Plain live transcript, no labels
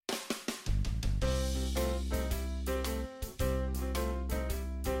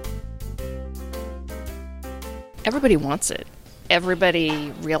everybody wants it.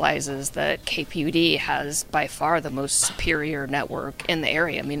 Everybody realizes that KPUD has by far the most superior network in the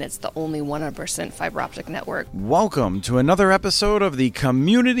area. I mean, it's the only 100% fiber optic network. Welcome to another episode of the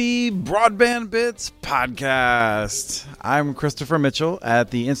Community Broadband Bits podcast. I'm Christopher Mitchell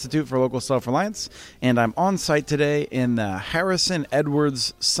at the Institute for Local Self-Reliance, and I'm on site today in the Harrison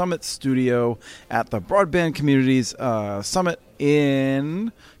Edwards Summit Studio at the Broadband Communities Summit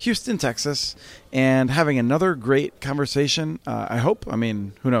in Houston, Texas, and having another great conversation, I hope. I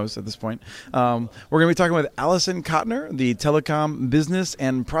mean, who knows at this point. We're going to be talking with Allison Kottner, the Telecom Business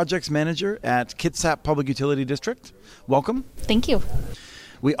and Projects Manager at Kitsap Public Utility District. Welcome. Thank you.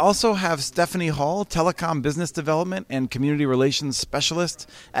 We also have Stephanie Hall, Telecom Business Development and Community Relations Specialist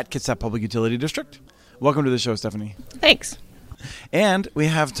at Kitsap Public Utility District. Welcome to the show, Stephanie. Thanks. And we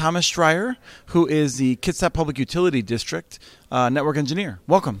have Thomas Schreier, who is the Kitsap Public Utility District Network Engineer.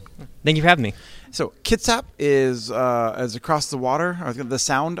 Welcome. Thank you for having me. So Kitsap is across the water, or the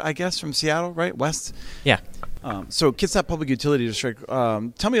sound, I guess, from Seattle, right? West? Yeah. So Kitsap Public Utility District,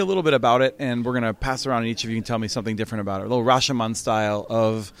 tell me a little bit about it, and we're going to pass around, and each of you can tell me something different about it. A little Rashomon style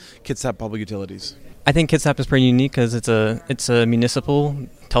of Kitsap Public Utilities. I think Kitsap is pretty unique because it's a municipal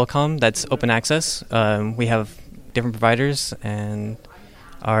telecom that's open access. We have different providers, and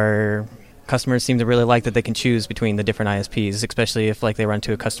our customers seem to really like that they can choose between the different ISPs, especially if they run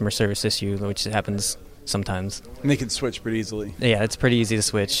into a customer service issue, which happens sometimes. And they can switch pretty easily. Yeah, it's pretty easy to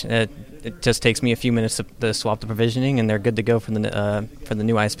switch. It just takes me a few minutes to swap the provisioning, and they're good to go for the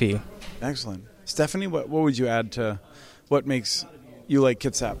new ISP. Excellent. Stephanie, what would you add to what makes you like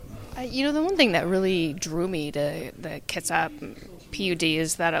Kitsap? The one thing that really drew me to the Kitsap PUD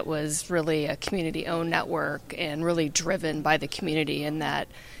is that it was really a community-owned network and really driven by the community, and that,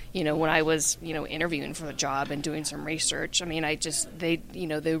 when I was, interviewing for the job and doing some research, I mean, they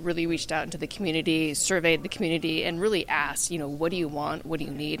really reached out into the community, surveyed the community, and really asked, what do you want? What do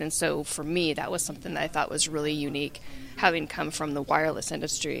you need? And so for me, that was something that I thought was really unique, having come from the wireless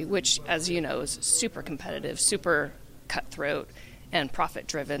industry, which, as you know, is super competitive, super cutthroat, and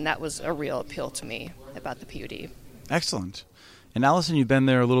profit-driven. That was a real appeal to me about the PUD. Excellent. And Allison, you've been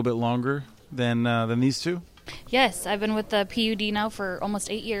there a little bit longer than these two? Yes, I've been with the PUD now for almost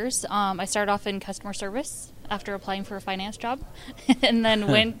 8 years. I started off in customer service after applying for a finance job, and then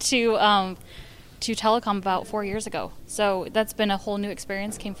went to telecom about 4 years ago. So that's been a whole new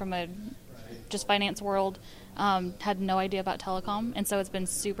experience. Came from a just finance world, had no idea about telecom, and so it's been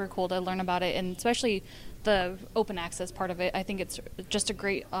super cool to learn about it, and especially the open access part of it. I think it's just a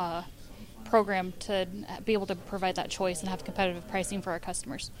great program to be able to provide that choice and have competitive pricing for our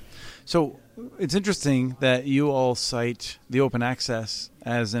customers. So it's interesting that you all cite the open access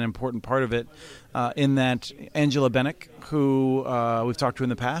as an important part of it, in that Angela Bennick, who we've talked to in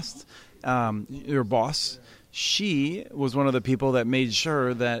the past, your boss, she was one of the people that made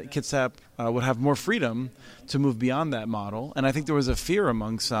sure that Kitsap would have more freedom to move beyond that model. And I think there was a fear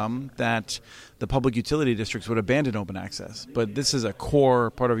among some that the public utility districts would abandon open access. But this is a core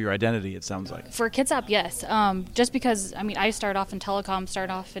part of your identity, it sounds like. For Kitsap, yes. Just because, I started off in telecom,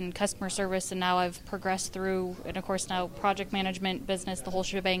 started off in customer service, and now I've progressed through, and of course now project management, business, the whole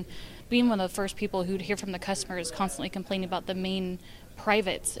shebang. Being one of the first people who'd hear from the customers constantly complaining about the main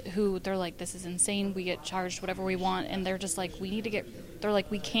privates, who they're like, this is insane, we get charged whatever we want, and they're just like, we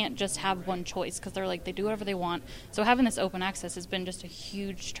can't just have one choice, because they're like, they do whatever they want. So having this open access has been just a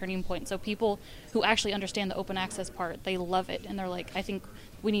huge turning point. So people who actually understand the open access part, they love it, and they're like, I think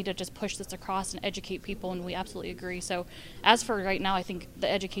we need to just push this across and educate people, and we absolutely agree. So as for right now, I think the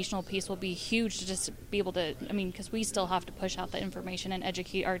educational piece will be huge to just be able to, because we still have to push out the information and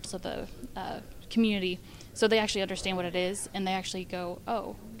educate the community, so they actually understand what it is, and they actually go,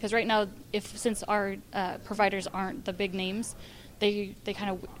 oh, because right now, since our providers aren't the big names, they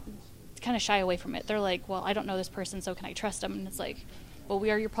kind of shy away from it. They're like, well, I don't know this person, so can I trust them? And it's like, well,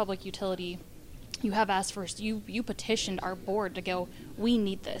 we are your public utility. You have asked for, you petitioned our board to go, we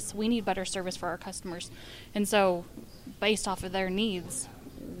need this. We need better service for our customers. And so based off of their needs,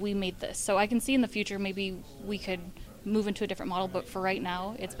 we made this. So I can see in the future maybe we could move into a different model, but for right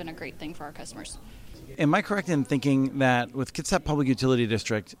now, it's been a great thing for our customers. Am I correct in thinking that with Kitsap Public Utility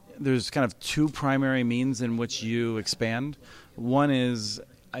District, there's kind of two primary means in which you expand? One is,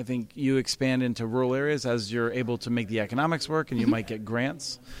 I think, you expand into rural areas as you're able to make the economics work, and you might get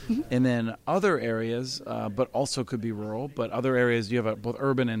grants. And then other areas, but also could be rural, but other areas you have both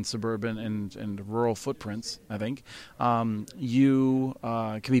urban and suburban and rural footprints, I think. You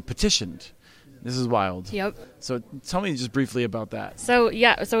can be petitioned This is wild. Yep. So tell me just briefly about that. So we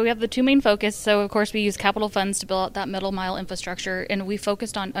have the two main focus. So of course we use capital funds to build out that middle mile infrastructure, and we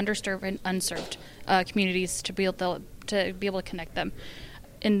focused on underserved and unserved communities to be able to connect them.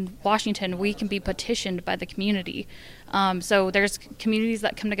 In Washington, we can be petitioned by the community. So there's communities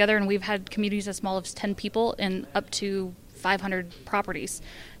that come together, and we've had communities as small as 10 people and up to 500 properties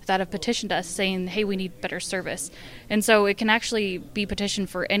that have petitioned us saying, hey, we need better service. And so it can actually be petitioned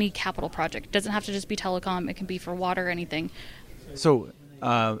for any capital project. It doesn't have to just be telecom. It can be for water or anything. So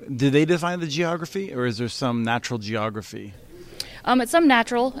do they define the geography, or is there some natural geography? It's some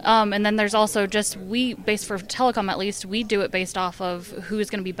natural, and then there's also based for telecom at least, we do it based off of who is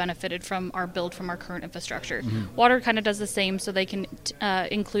going to be benefited from our build from our current infrastructure. Mm-hmm. Water kind of does the same, so they can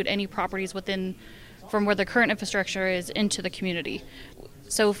include any properties from where the current infrastructure is into the community.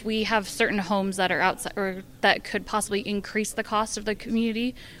 So if we have certain homes that are outside or that could possibly increase the cost of the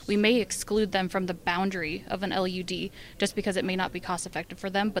community, we may exclude them from the boundary of an LUD just because it may not be cost effective for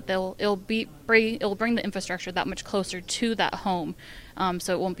them, but it'll bring the infrastructure that much closer to that home,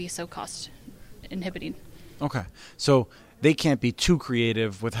 so it won't be so cost inhibiting. Okay. So they can't be too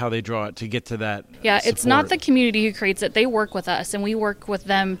creative with how they draw it to get to that support. It's not the community who creates it. They work with us, and we work with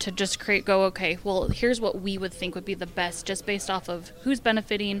them to just okay, well, here's what we would think would be the best, just based off of who's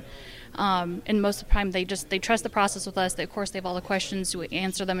benefiting. And most of the time, they trust the process with us. Of course, they have all the questions. We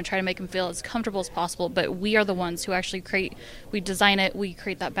answer them and try to make them feel as comfortable as possible, but we are the ones who actually we design it, we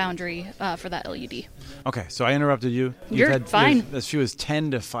create that boundary for that LUD. Okay, so I interrupted you. You're fine. You have as few as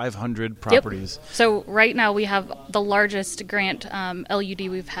 10 to 500 properties. Yep. So right now we have the largest grant LUD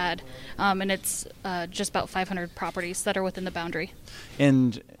we've had, and it's just about 500 properties that are within the boundary.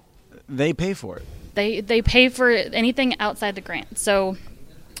 And they pay for it? They pay for anything outside the grant. So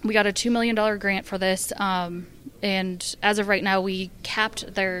we got a $2 million grant for this, and as of right now, we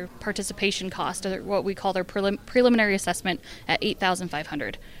capped their participation cost, or what we call their preliminary assessment, at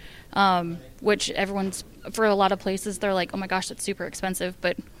 $8,500, which for a lot of places, they're like, oh my gosh, that's super expensive,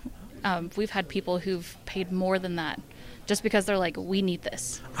 but we've had people who've paid more than that just because they're like, we need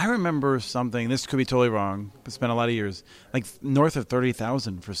this. I remember something, this could be totally wrong, but it's been a lot of years, like north of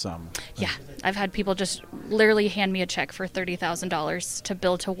 $30,000 for some. Yeah, I've had people just literally hand me a check for $30,000 to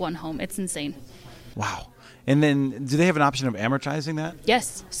build to one home. It's insane. Wow. And then do they have an option of amortizing that?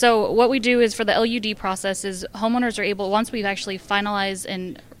 Yes. So what we do is for the LUD process is homeowners are able, once we've actually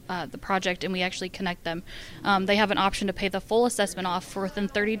finalized the project and we actually connect them, they have an option to pay the full assessment off for within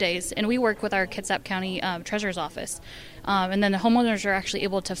 30 days. And we work with our Kitsap County Treasurer's Office. And then the homeowners are actually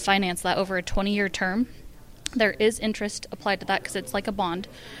able to finance that over a 20-year term. There is interest applied to that because it's like a bond.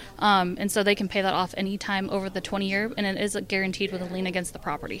 And so they can pay that off anytime over the 20-year, and it is guaranteed with a lien against the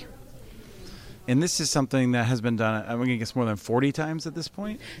property. And this is something that has been done, I'm going to guess, more than 40 times at this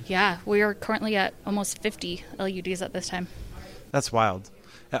point? Yeah, we are currently at almost 50 LUDs at this time. That's wild.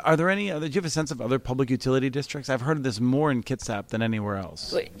 Are there any other, do you have a sense of other public utility districts? I've heard of this more in Kitsap than anywhere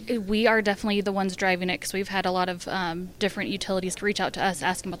else. We are definitely the ones driving it because we've had a lot of different utilities reach out to us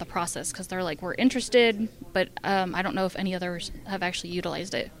asking about the process because they're like, we're interested, but I don't know if any others have actually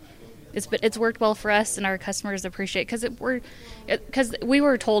utilized it. It's worked well for us, and our customers appreciate it because we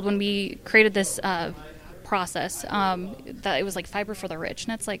were told when we created this process that it was like fiber for the rich,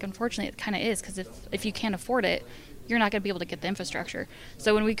 and it's like, unfortunately it kind of is, because if you can't afford it, you're not going to be able to get the infrastructure.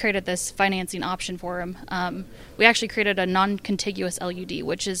 So when we created this financing option for them, we actually created a non-contiguous LUD,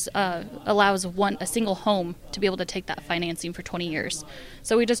 which allows a single home to be able to take that financing for 20 years.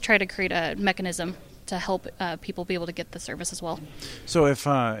 So we just try to create a mechanism to help people be able to get the service as well. So if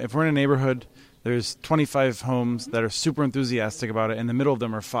we're in a neighborhood, there's 25 homes that are super enthusiastic about it, and in the middle of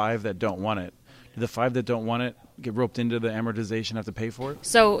them are 5 that don't want it. Do the 5 that don't want it get roped into the amortization, have to pay for it?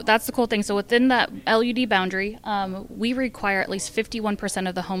 So that's the cool thing. So within that LUD boundary, we require at least 51%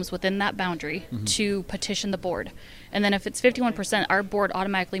 of the homes within that boundary to petition the board. And then if it's 51%, our board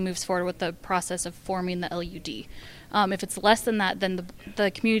automatically moves forward with the process of forming the LUD. If it's less than that, then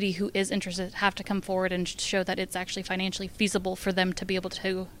the community who is interested have to come forward and show that it's actually financially feasible for them to be able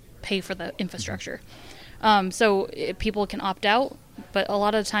to pay for the infrastructure. So people can opt out, but a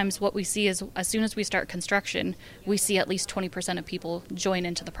lot of the times what we see is as soon as we start construction, we see at least 20% of people join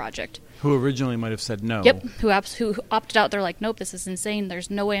into the project. Who originally might have said no. Yep, who opted out. They're like, nope, this is insane. There's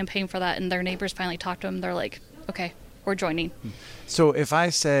no way I'm paying for that. And their neighbors finally talk to them. They're like, okay, we're joining. So if I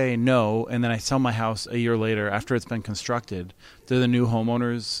say no and then I sell my house a year later after it's been constructed, do the new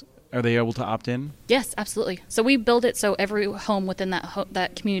homeowners are they able to opt in? Yes, absolutely. So we build it so every home within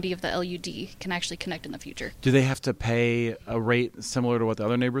that community of the LUD can actually connect in the future. Do they have to pay a rate similar to what the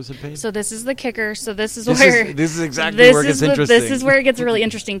other neighbors had paid? So this is the kicker. So this is this is exactly where it gets interesting. This is where it gets really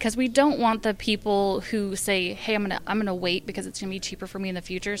interesting, because we don't want the people who say, "Hey, I'm gonna wait because it's gonna be cheaper for me in the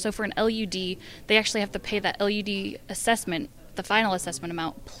future." So for an LUD, they actually have to pay that LUD assessment, the final assessment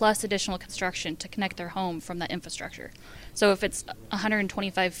amount, plus additional construction to connect their home from that infrastructure. So if it's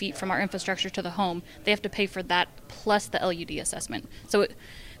 125 feet from our infrastructure to the home, they have to pay for that plus the LUD assessment. So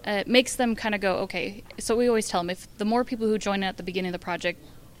it makes them kind of go, okay. So we always tell them, if the more people who join at the beginning of the project,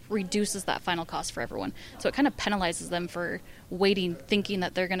 reduces that final cost for everyone. So it kind of penalizes them for waiting, thinking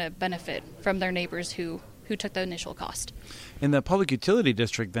that they're going to benefit from their neighbors who took the initial cost. And the public utility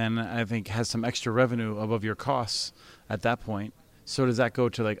district then, I think, has some extra revenue above your costs at that point. So does that go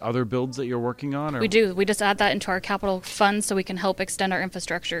to like other builds that you're working on? Or? We do. We just add that into our capital fund so we can help extend our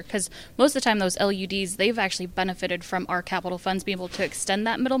infrastructure. Because most of the time those LUDs, they've actually benefited from our capital funds being able to extend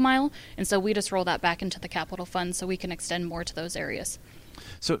that middle mile. And so we just roll that back into the capital fund so we can extend more to those areas.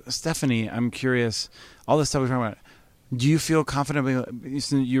 So Stephanie, I'm curious, all this stuff we're talking about, do you feel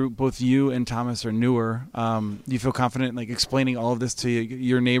confident, both you and Thomas are newer, do you feel confident like explaining all of this to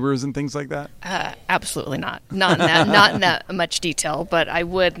your neighbors and things like that? Absolutely not. Not in that much detail, but I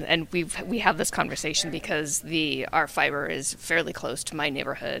would, and we have this conversation because our fiber is fairly close to my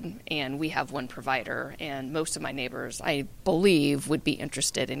neighborhood, and we have one provider, and most of my neighbors, I believe, would be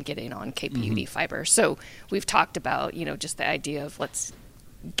interested in getting on KPUD fiber. So we've talked about, just the idea of let's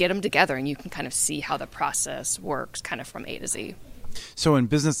get them together, and you can kind of see how the process works kind of from A to Z. So in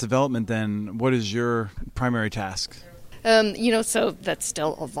business development then, what is your primary task? So that's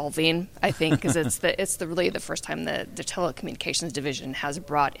still evolving, I think, because it's really the first time that the telecommunications division has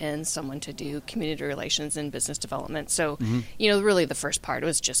brought in someone to do community relations and business development. So, really the first part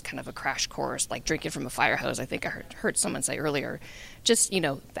was just kind of a crash course, like drinking from a fire hose. I think I heard someone say earlier, just,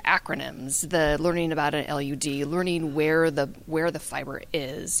 the acronyms, the learning about an LUD, learning where the fiber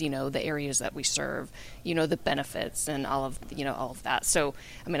is, the areas that we serve, the benefits and all of that. So,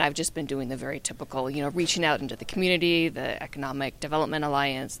 I've just been doing the very typical, reaching out into the community, the Economic Development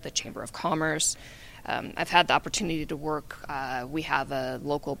Alliance, the Chamber of Commerce. I've had the opportunity to work. We have a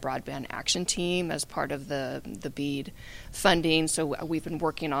local broadband action team as part of the BEAD funding. So we've been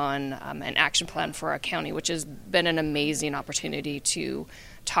working on an action plan for our county, which has been an amazing opportunity to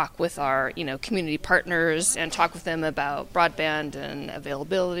talk with our community partners and talk with them about broadband and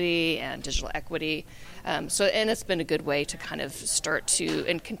availability and digital equity. And it's been a good way to kind of start to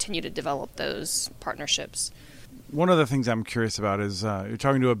and continue to develop those partnerships. One of the things I'm curious about is you're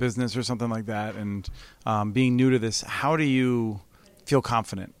talking to a business or something like that, and being new to this, how do you feel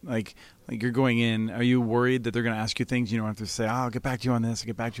confident? Like you're going in, are you worried that they're going to ask you things you don't have to say, I'll get back to you on this, I'll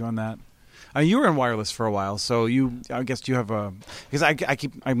get back to you on that? You were in wireless for a while, so I guess you have because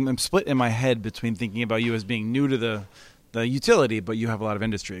I'm split in my head between thinking about you as being new to the utility, but you have a lot of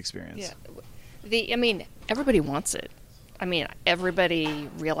industry experience. Yeah, everybody wants it. Everybody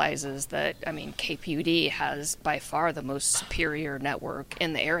realizes that, KPUD has by far the most superior network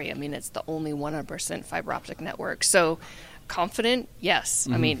in the area. It's the only 100% fiber optic network. So confident, yes.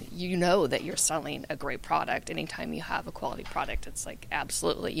 That you're selling a great product. Anytime you have a quality product, it's like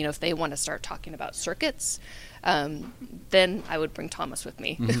absolutely. If they want to start talking about circuits, then I would bring Thomas with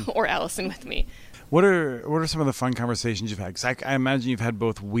me or Allison with me. What are some of the fun conversations you've had? Because I imagine you've had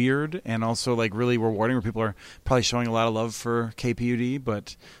both weird and also like really rewarding, where people are probably showing a lot of love for KPUD.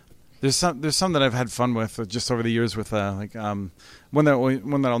 But there's some that I've had fun with just over the years. With one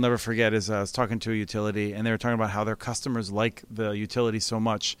that I'll never forget is I was talking to a utility, and they were talking about how their customers like the utility so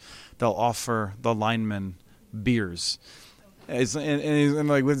much they'll offer the linemen beers. And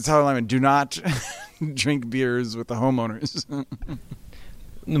like with the tower linemen, do not drink beers with the homeowners.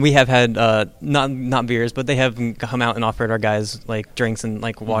 We have had not beers, but they have come out and offered our guys like drinks and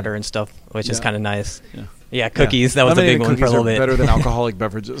like water and stuff, which is kind of nice. Yeah, cookies. That was a big one for a little bit. Better than alcoholic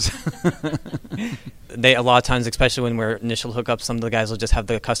beverages. They a lot of times, especially when we're initial hookups, some of the guys will just have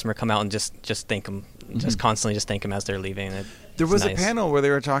the customer come out and just thank them, just constantly just thank them as they're leaving. There was a panel where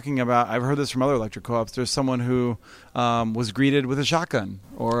they were talking about. I've heard this from other electric co-ops. There's someone who was greeted with a shotgun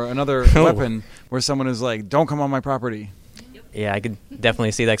or another weapon, where someone is like, "Don't come on my property." Yeah, I could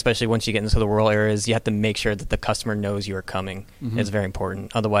definitely see that, especially once you get into the rural areas. You have to make sure that the customer knows you are coming. It's very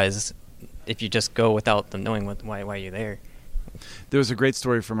important. Otherwise, if you just go without them knowing why are you there. There was a great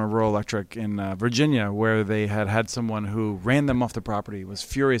story from a rural electric in Virginia where they had someone who ran them off the property, was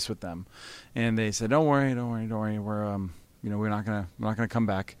furious with them, and they said, "Don't worry. We're not gonna come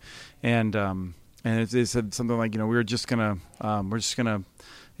back," and they said something like, we're just gonna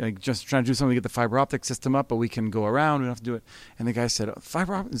like just trying to do something to get the fiber optic system up, but we can go around. We don't have to do it. And the guy said,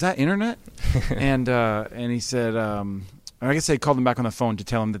 fiber optic, is that internet? and he said, I guess they called him back on the phone to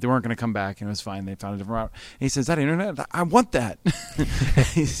tell him that they weren't going to come back, and it was fine. They found a different route. And he said, is that internet? I want that.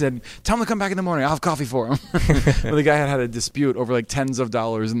 He said, tell him to come back in the morning. I'll have coffee for him. Well, the guy had a dispute over like tens of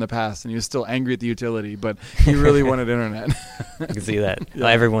dollars in the past, and he was still angry at the utility, but he really wanted internet. I can see that. Yeah.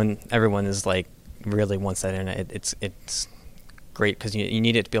 Everyone is like really wants that internet. It's great because you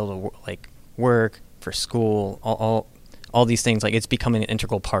need it to be able to like work, for school, all these things. Like it's becoming an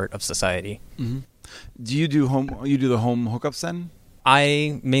integral part of society. Mm-hmm. Do you do the home hookups then?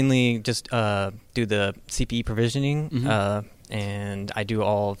 I mainly just do the CPE provisioning, Mm-hmm. And I do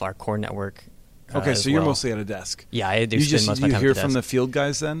all of our core network. Okay, so you're mostly at a desk. Yeah, I do. You Spend most of my time hear at the from desk. the field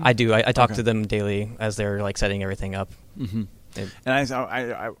guys then? I do. I talk to them daily as they're like setting everything up. Mm-hmm. And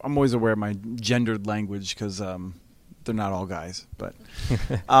I'm always aware of my gendered language because they're not all guys. But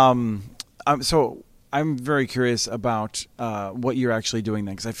so I'm very curious about what you're actually doing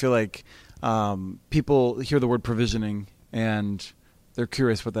then, because I feel like people hear the word provisioning and they're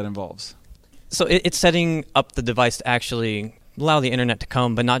curious what that involves. So it's setting up the device to actually allow the internet to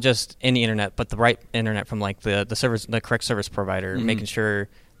come, but not just any internet, but the right internet from like the correct service provider, Mm-hmm. making sure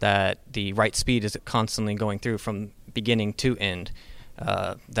that the right speed is constantly going through from beginning to end.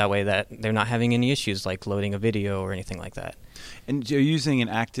 That way that they're not having any issues like loading a video or anything like that. And you're using an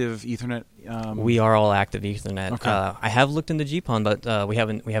active Ethernet? We are all active Ethernet. Okay. I have looked into GPON, but we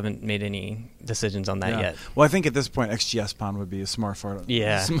haven't made any decisions on that yet. Well, I think at this point XGS-PON would be a smart for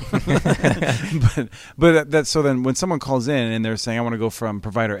Yeah. but so then when someone calls in and they're saying I want to go from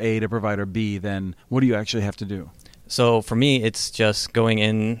provider A to provider B, then what do you actually have to do? So for me, it's just going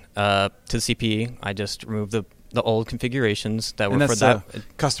in to the CPE. I just remove the old configurations that were for that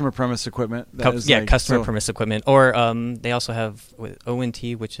customer premise equipment. Customer premise equipment, or they also have ONT,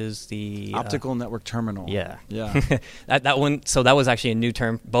 which is the optical network terminal. Yeah. that one. So that was actually a new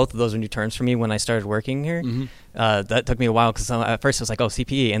term. Both of those are new terms for me when I started working here. Mm-hmm. That took me a while because at first it was like, oh,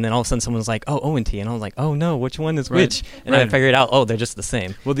 CPE, and then all of a sudden someone was like, oh, ONT, and I was like, oh no, which one is which? And I figured out, oh, they're just the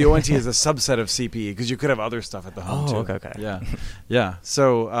same. Well, the ONT is a subset of CPE because you could have other stuff at the home too. Okay. Yeah.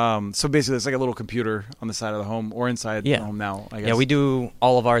 So basically, it's like a little computer on the side of the home or inside the home now, I guess. Yeah, we do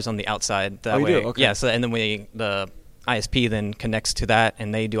all of ours on the outside. That way. You do? Okay. Yeah, so and then the ISP then connects to that,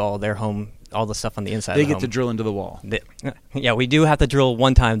 and they do all their home, all the stuff on the inside. They of the get to drill into the wall. Yeah, we do have to drill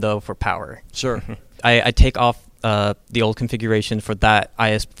one time though for power. Sure. I take off the old configuration for that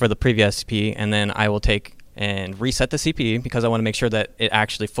for the previous ISP, and then I will take and reset the CPE because I want to make sure that it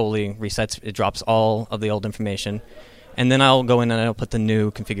actually fully resets. It drops all of the old information. And then I'll go in and I'll put the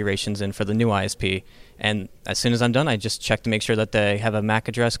new configurations in for the new ISP. And as soon as I'm done, I just check to make sure that they have a MAC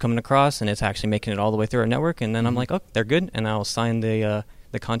address coming across and it's actually making it all the way through our network. And then I'm like, oh, they're good. And I'll sign the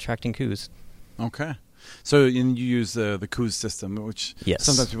contracting COOs. Okay. So you use the COOs system, which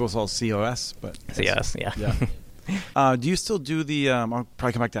sometimes people call COS. But COS, yeah. Do you still do the, I'll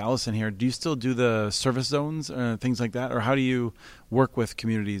probably come back to Allison here, do you still do the service zones, things like that? Or how do you work with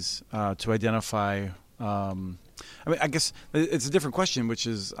communities to identify I guess it's a different question, which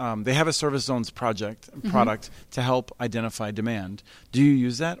is they have a service zones product to help identify demand. Do you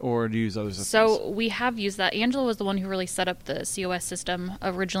use that, or do you use other systems? So we have used that. Angela was the one who really set up the COS system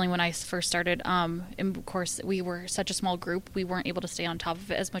originally when I first started. And of course, we were such a small group, we weren't able to stay on top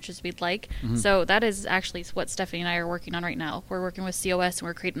of it as much as we'd like. Mm-hmm. So that is actually what Stephanie and I are working on right now. We're working with COS and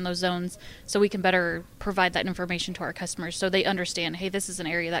we're creating those zones so we can better provide that information to our customers so they understand, hey, this is an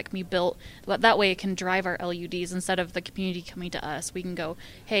area that can be built. But that way it can drive our LUDs instead of the community coming to us. We can go,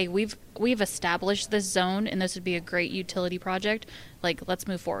 hey, we've established this zone and this would be a great utility project. Like, let's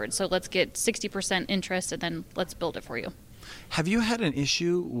move forward. So let's get 60% interest and then let's build it for you. Have you had an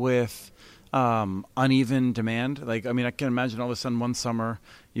issue with uneven demand? Like, I mean, I can imagine all of a sudden one summer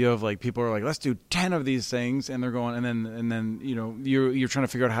you have like people are like, let's do 10 of these things, and they're going, and then you know you're trying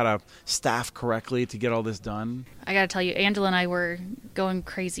to figure out how to staff correctly to get all this done. I got to tell you, Angela and I were going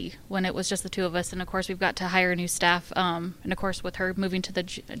crazy when it was just the two of us, and of course we've got to hire new staff. And of course with her moving to the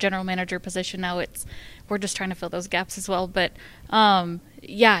general manager position now, we're just trying to fill those gaps as well. But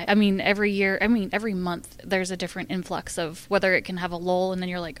yeah, I mean every month there's a different influx of whether it can have a lull, and then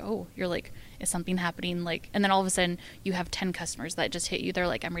you're like, is something happening? Like, and then all of a sudden you have 10 customers that just hit you. They're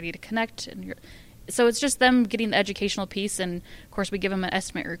like, I'm ready to connect, and so it's just them getting the educational piece. And of course we give them an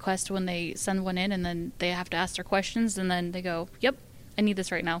estimate request when they send one in, and then they have to ask their questions, and then they go, yep, I need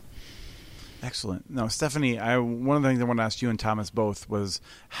this right now. Excellent. Now, Stephanie, one of the things I want to ask you and Thomas both was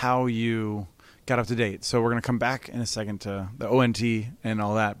how you got up to date. So we're going to come back in a second to the ONT and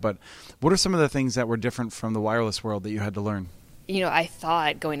all that, but what are some of the things that were different from the wireless world that you had to learn? I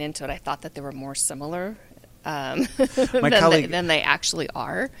thought going into it, I thought that they were more similar than they actually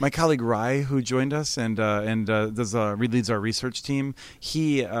are. My colleague Rai, who joined us and leads our research team,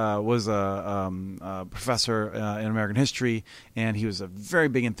 he was a professor in American history, and he was a very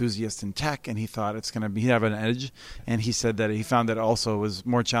big enthusiast in tech, and he thought he'd have an edge, and he said that he found that also was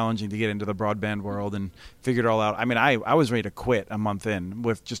more challenging to get into the broadband world and figured it all out. I mean, I was ready to quit a month in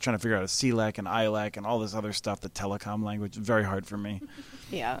with just trying to figure out a CLEC and ILEC and all this other stuff, the telecom language. Very hard for me.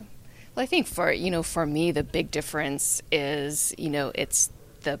 Yeah. Well, I think for me, the big difference is, it's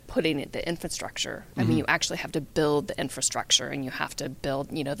the putting the infrastructure. I mean, you actually have to build the infrastructure, and you have to build,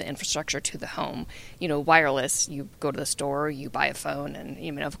 the infrastructure to the home. Wireless, you go to the store, you buy a phone,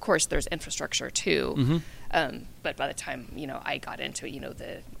 and, of course, there's infrastructure too. But by the time, I got into it,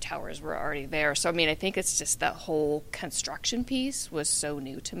 the towers were already there. So, I mean, I think it's just that whole construction piece was so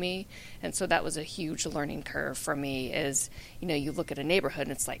new to me. And so that was a huge learning curve for me is, you look at a neighborhood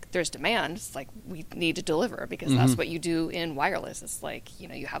and it's like, there's demand. It's like, we need to deliver because that's what you do in wireless. It's like,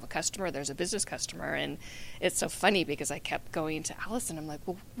 you have a customer, there's a business customer. And it's so funny because I kept going to Allison. I'm like,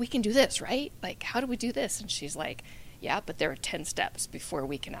 well, we can do this, right? Like, how do we do this? And she's like, yeah, but there are 10 steps before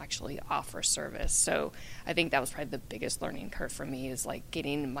we can actually offer service. So I think that was probably the biggest learning curve for me is like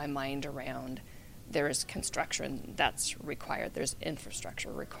getting my mind around there is construction that's required. There's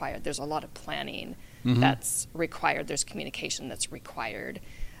infrastructure required. There's a lot of planning that's required. There's communication that's required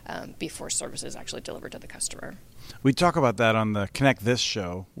before service is actually delivered to the customer. We talk about that on the Connect This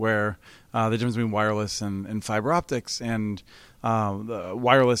show where the difference between wireless and fiber optics and the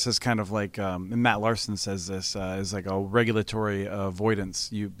wireless is kind of like, and Matt Larson says this, is like a regulatory avoidance.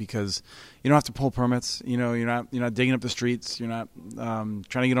 Because you don't have to pull permits. You're not digging up the streets. You're not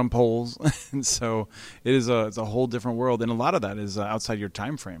trying to get on poles, and so it's a whole different world. And a lot of that is outside your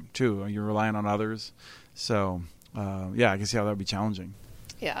time frame too. You're relying on others. So I can see how that would be challenging.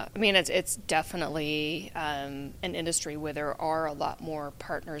 Yeah, I mean, it's definitely an industry where there are a lot more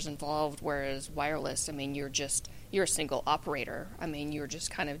partners involved, whereas wireless, I mean, you're a single operator. I mean, you're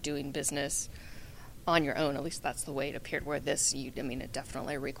just kind of doing business on your own. At least that's the way it appeared, where it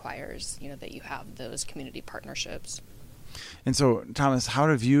definitely requires, that you have those community partnerships. And so, Thomas, how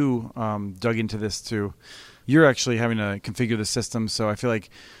have you dug into this too? You're actually having to configure the system, so I feel like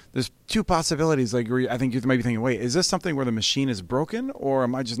there's two possibilities. Like, I think you might be thinking, wait, is this something where the machine is broken, or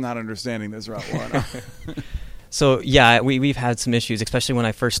am I just not understanding this right well? So, yeah, we've had some issues, especially when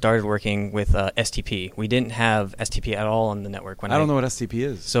I first started working with STP. We didn't have STP at all on the network. I don't know what STP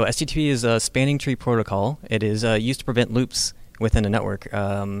is. So STP is a spanning tree protocol. It is used to prevent loops within a network,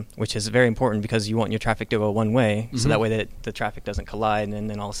 which is very important because you want your traffic to go one way, so that way that the traffic doesn't collide, and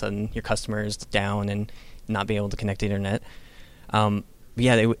then all of a sudden your customer is down and not be able to connect to the internet.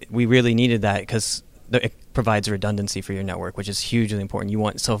 We really needed that because it provides redundancy for your network, which is hugely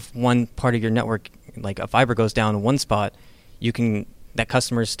important. So if one part of your network, like a fiber, goes down in one spot, that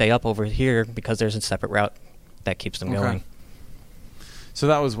customers stay up over here because there's a separate route that keeps them going. So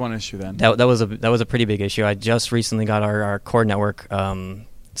that was one issue then. That was a pretty big issue. I just recently got our core network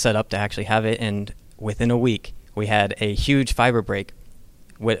set up to actually have it, and within a week we had a huge fiber break.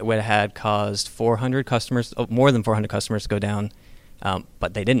 What had caused 400 customers, more than 400 customers to go down,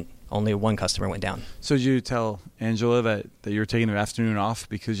 but they didn't. Only one customer went down. So did you tell Angela that you were taking the afternoon off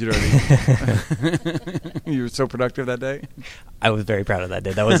because you'd already you were so productive that day? I was very proud of that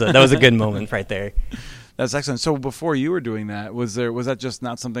day. That was a good moment right there. That's excellent. So before you were doing that, was that just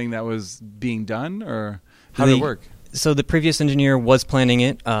not something that was being done, or how did it work? So the previous engineer was planning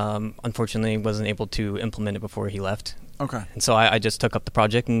it. Unfortunately, wasn't able to implement it before he left. Okay. And so I just took up the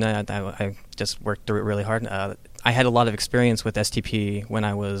project, and I just worked through it really hard. I had a lot of experience with STP when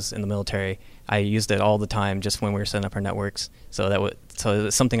I was in the military. I used it all the time just when we were setting up our networks. So it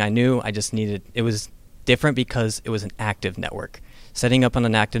was something I knew. I just needed. It was different because it was an active network. Setting up on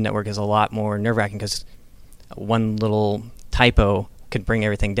an active network is a lot more nerve-wracking because one little typo could bring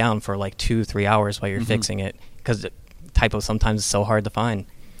everything down for like 2-3 hours while you're fixing it, because typo sometimes is so hard to find.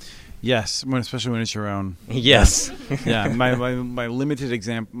 Yes, especially when it's your own. Yes. Yeah, my limited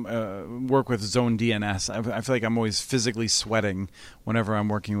work with Zone DNS, I feel like I'm always physically sweating whenever I'm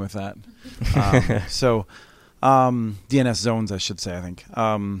working with that. DNS zones, I should say, I think.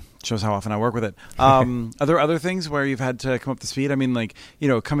 Shows how often I work with it. Are there other things where you've had to come up to speed? I mean,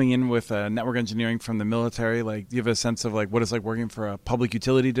 coming in with network engineering from the military, do you have a sense of what it's like working for a public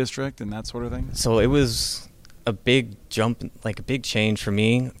utility district and that sort of thing? So it was a big jump, a big change for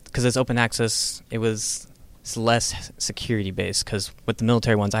me, because it's open access. It's less security based, because with the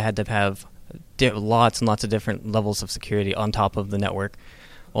military ones I had to have lots and lots of different levels of security on top of the network.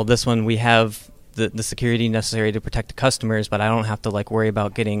 Well, this one we have the security necessary to protect the customers, but I don't have to like worry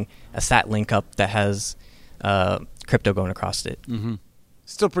about getting a SAT link up that has crypto going across it. Mm-hmm.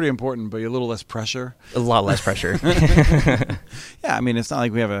 Still pretty important, but a little less pressure. A lot less pressure. Yeah, I mean, it's not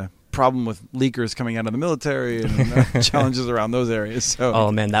like we have a problem with leakers coming out of the military and challenges around those areas. So,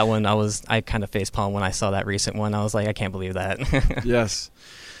 oh man, that one I kind of facepalmed when I saw that recent one. I was like, I can't believe that. Yes.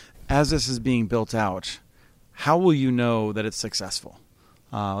 As this is being built out, how will you know that it's successful?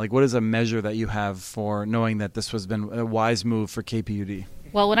 Like, what is a measure that you have for knowing that this has been a wise move for KPUD?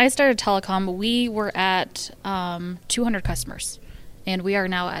 Well, when I started telecom, we were at 200 customers, and we are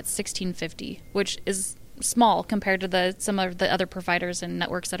now at 1,650, which is small compared to some of the other providers and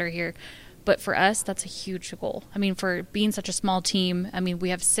networks that are here. But for us, that's a huge goal. I mean, for being such a small team, I mean, we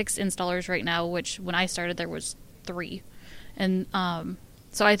have 6 installers right now, which when I started, there was 3. And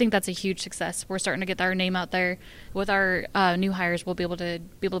so I think that's a huge success. We're starting to get our name out there. With our new hires, we'll be able to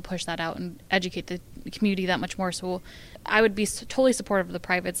push that out and educate the community that much more. So I would be totally supportive of the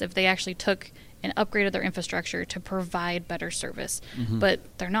privates if they actually took and upgraded their infrastructure to provide better service. Mm-hmm. But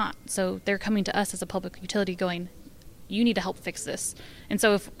they're not. So they're coming to us as a public utility going, you need to help fix this. And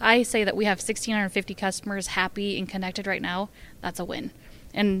so if I say that we have 1,650 customers happy and connected right now, that's a win.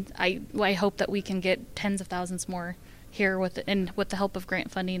 And I hope that we can get tens of thousands more here with the help of grant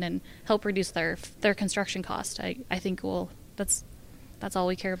funding and help reduce their construction cost. I think that's all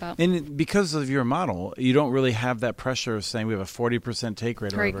we care about. And because of your model, you don't really have that pressure of saying we have a 40% take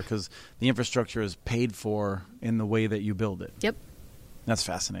rate or whatever, because the infrastructure is paid for in the way that you build it. Yep. That's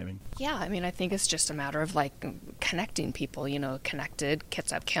fascinating. Yeah, I mean, I think it's just a matter of like connecting people, connected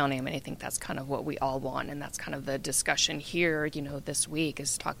Kitsap County. I mean, I think that's kind of what we all want, and that's kind of the discussion here, this week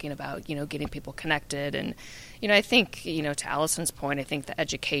is talking about, getting people connected. And, I think, to Allison's point, I think the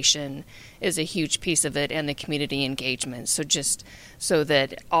education is a huge piece of it and the community engagement. So just so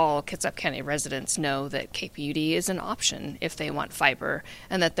that all Kitsap County residents know that KPUD is an option if they want fiber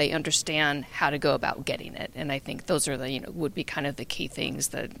and that they understand how to go about getting it. And I think those are would be kind of the key things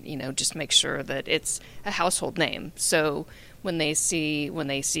that, just make sure that it's a household name. So when they see a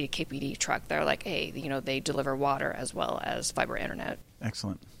KPD truck, they're like, hey, they deliver water as well as fiber internet.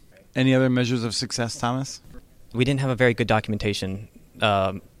 Excellent. Any other measures of success, Thomas? We didn't have a very good documentation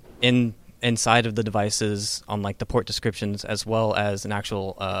inside of the devices on like the port descriptions as well as an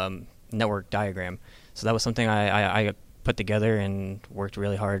actual network diagram. So that was something I put together and worked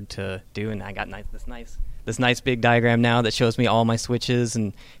really hard to do, and I got this nice big diagram now that shows me all my switches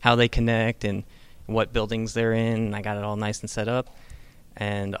and how they connect and what buildings they're in. I got it all nice and set up.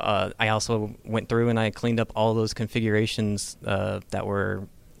 And I also went through and I cleaned up all those configurations that were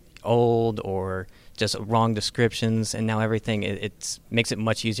old or just wrong descriptions, and now everything, it makes it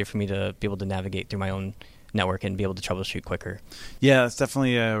much easier for me to be able to navigate through my own network and be able to troubleshoot quicker. Yeah, it's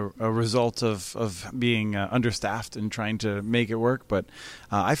definitely a result of being understaffed and trying to make it work. But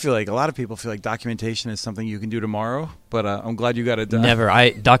I feel like a lot of people feel like documentation is something you can do tomorrow. But I'm glad you got it done. Never.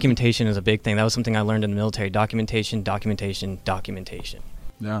 Documentation is a big thing. That was something I learned in the military. Documentation.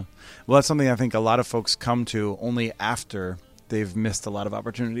 Yeah. Well, that's something I think a lot of folks come to only after they've missed a lot of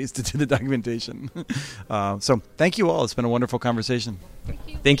opportunities to do the documentation. So thank you all. It's been a wonderful conversation.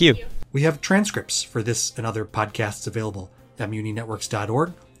 Thank you. We have transcripts for this and other podcasts available at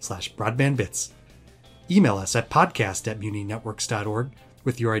muninetworks.org/broadbandbits. Email us at podcast@muninetworks.org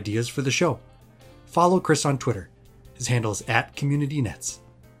with your ideas for the show. Follow Chris on Twitter. His handle is @CommunityNets.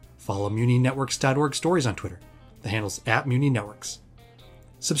 Follow muninetworks.org stories on Twitter. The handle's @muninetworks.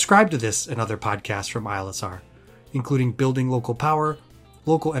 Subscribe to this and other podcasts from ILSR, including Building Local Power,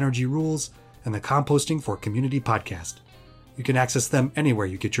 Local Energy Rules, and the Composting for Community podcast. You can access them anywhere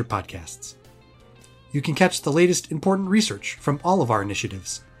you get your podcasts. You can catch the latest important research from all of our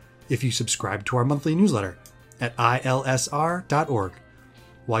initiatives if you subscribe to our monthly newsletter at ilsr.org.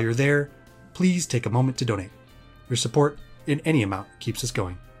 While you're there, please take a moment to donate. Your support in any amount keeps us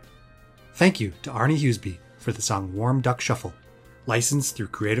going. Thank you to Arnie Hughesby for the song Warm Duck Shuffle, licensed through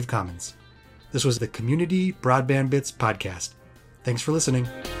Creative Commons. This was the Community Broadband Bits podcast. Thanks for listening.